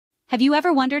Have you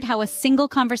ever wondered how a single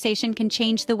conversation can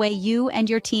change the way you and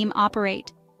your team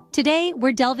operate? Today,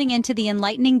 we're delving into the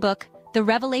enlightening book, The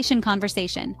Revelation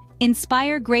Conversation: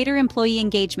 Inspire Greater Employee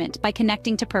Engagement by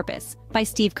Connecting to Purpose, by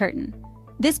Steve Curtin.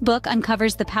 This book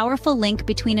uncovers the powerful link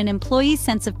between an employee's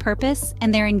sense of purpose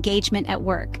and their engagement at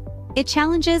work. It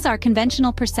challenges our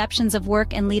conventional perceptions of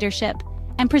work and leadership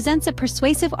and presents a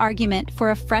persuasive argument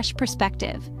for a fresh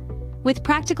perspective. With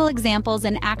practical examples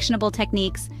and actionable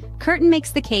techniques, Curtin makes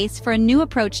the case for a new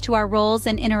approach to our roles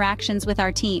and interactions with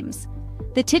our teams.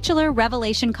 The titular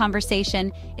Revelation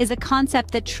Conversation is a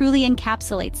concept that truly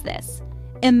encapsulates this.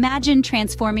 Imagine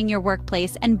transforming your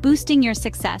workplace and boosting your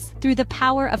success through the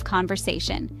power of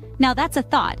conversation. Now that's a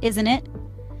thought, isn't it?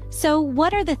 So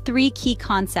what are the three key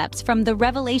concepts from the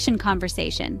Revelation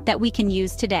Conversation that we can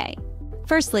use today?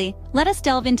 Firstly, let us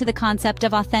delve into the concept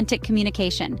of authentic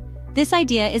communication. This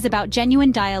idea is about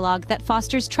genuine dialogue that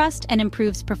fosters trust and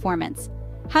improves performance.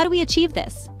 How do we achieve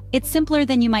this? It's simpler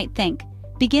than you might think.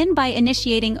 Begin by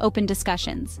initiating open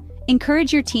discussions.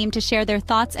 Encourage your team to share their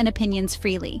thoughts and opinions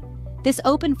freely. This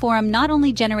open forum not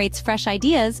only generates fresh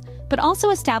ideas, but also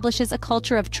establishes a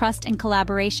culture of trust and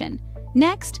collaboration.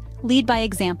 Next, lead by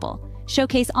example.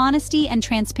 Showcase honesty and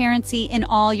transparency in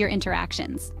all your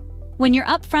interactions. When you're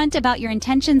upfront about your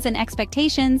intentions and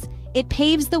expectations, it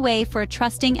paves the way for a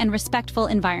trusting and respectful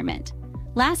environment.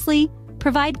 Lastly,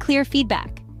 provide clear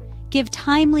feedback. Give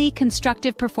timely,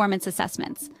 constructive performance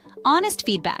assessments. Honest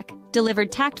feedback,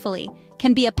 delivered tactfully,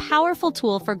 can be a powerful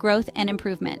tool for growth and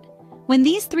improvement. When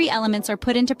these three elements are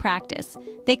put into practice,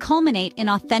 they culminate in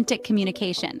authentic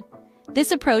communication.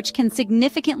 This approach can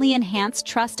significantly enhance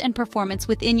trust and performance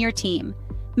within your team,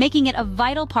 making it a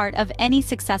vital part of any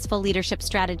successful leadership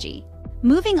strategy.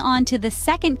 Moving on to the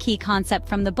second key concept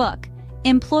from the book,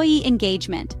 employee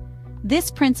engagement.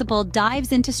 This principle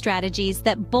dives into strategies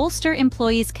that bolster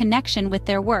employees' connection with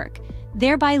their work,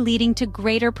 thereby leading to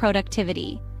greater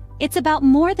productivity. It's about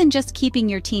more than just keeping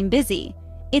your team busy.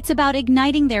 It's about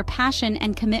igniting their passion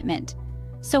and commitment.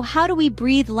 So how do we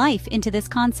breathe life into this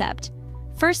concept?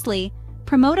 Firstly,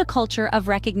 promote a culture of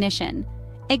recognition.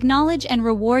 Acknowledge and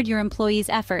reward your employees'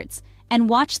 efforts and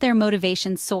watch their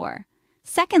motivation soar.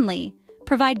 Secondly,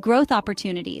 provide growth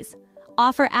opportunities.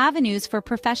 Offer avenues for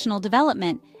professional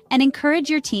development and encourage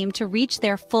your team to reach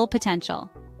their full potential.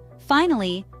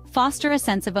 Finally, foster a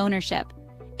sense of ownership.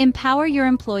 Empower your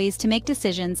employees to make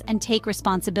decisions and take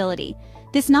responsibility.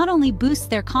 This not only boosts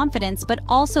their confidence but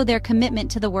also their commitment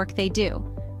to the work they do.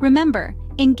 Remember,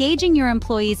 engaging your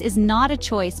employees is not a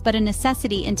choice but a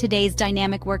necessity in today's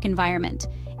dynamic work environment.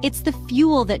 It's the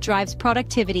fuel that drives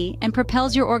productivity and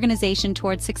propels your organization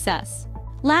towards success.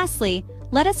 Lastly,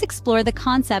 let us explore the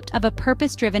concept of a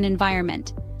purpose-driven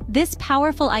environment. This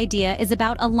powerful idea is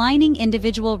about aligning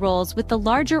individual roles with the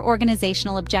larger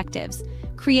organizational objectives,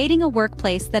 creating a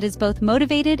workplace that is both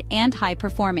motivated and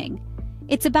high-performing.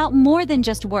 It's about more than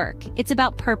just work, it's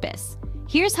about purpose.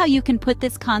 Here's how you can put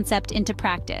this concept into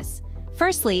practice.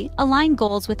 Firstly, align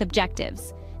goals with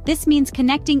objectives. This means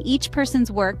connecting each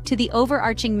person's work to the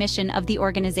overarching mission of the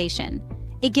organization.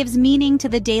 It gives meaning to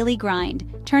the daily grind,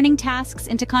 turning tasks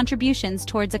into contributions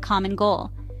towards a common goal.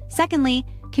 Secondly,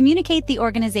 communicate the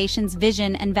organization's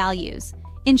vision and values.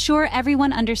 Ensure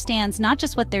everyone understands not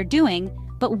just what they're doing,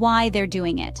 but why they're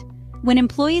doing it. When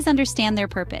employees understand their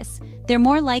purpose, they're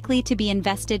more likely to be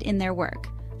invested in their work.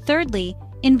 Thirdly,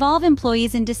 involve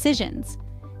employees in decisions.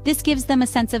 This gives them a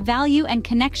sense of value and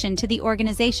connection to the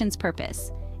organization's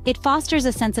purpose. It fosters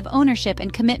a sense of ownership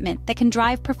and commitment that can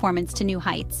drive performance to new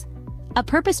heights. A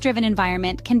purpose-driven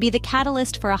environment can be the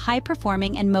catalyst for a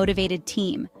high-performing and motivated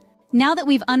team. Now that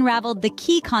we've unraveled the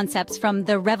key concepts from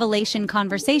the Revelation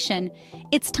Conversation,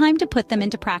 it's time to put them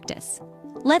into practice.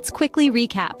 Let's quickly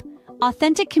recap.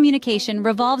 Authentic communication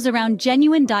revolves around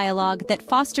genuine dialogue that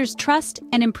fosters trust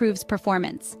and improves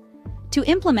performance. To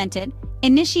implement it,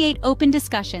 initiate open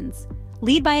discussions,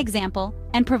 lead by example,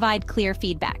 and provide clear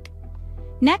feedback.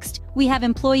 Next, we have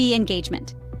employee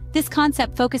engagement. This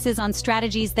concept focuses on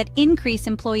strategies that increase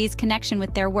employees' connection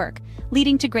with their work,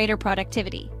 leading to greater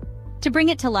productivity. To bring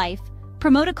it to life,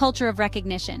 promote a culture of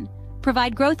recognition,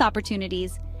 provide growth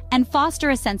opportunities, and foster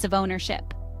a sense of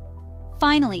ownership.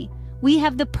 Finally, we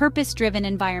have the purpose-driven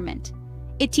environment.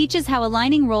 It teaches how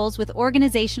aligning roles with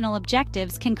organizational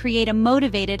objectives can create a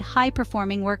motivated,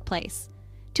 high-performing workplace.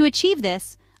 To achieve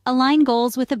this, align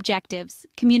goals with objectives,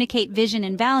 communicate vision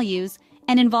and values,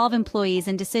 and involve employees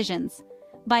in decisions.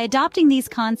 By adopting these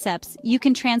concepts, you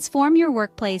can transform your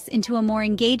workplace into a more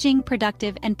engaging,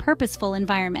 productive, and purposeful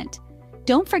environment.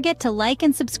 Don't forget to like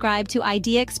and subscribe to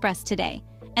Idea Express today,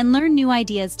 and learn new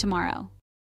ideas tomorrow.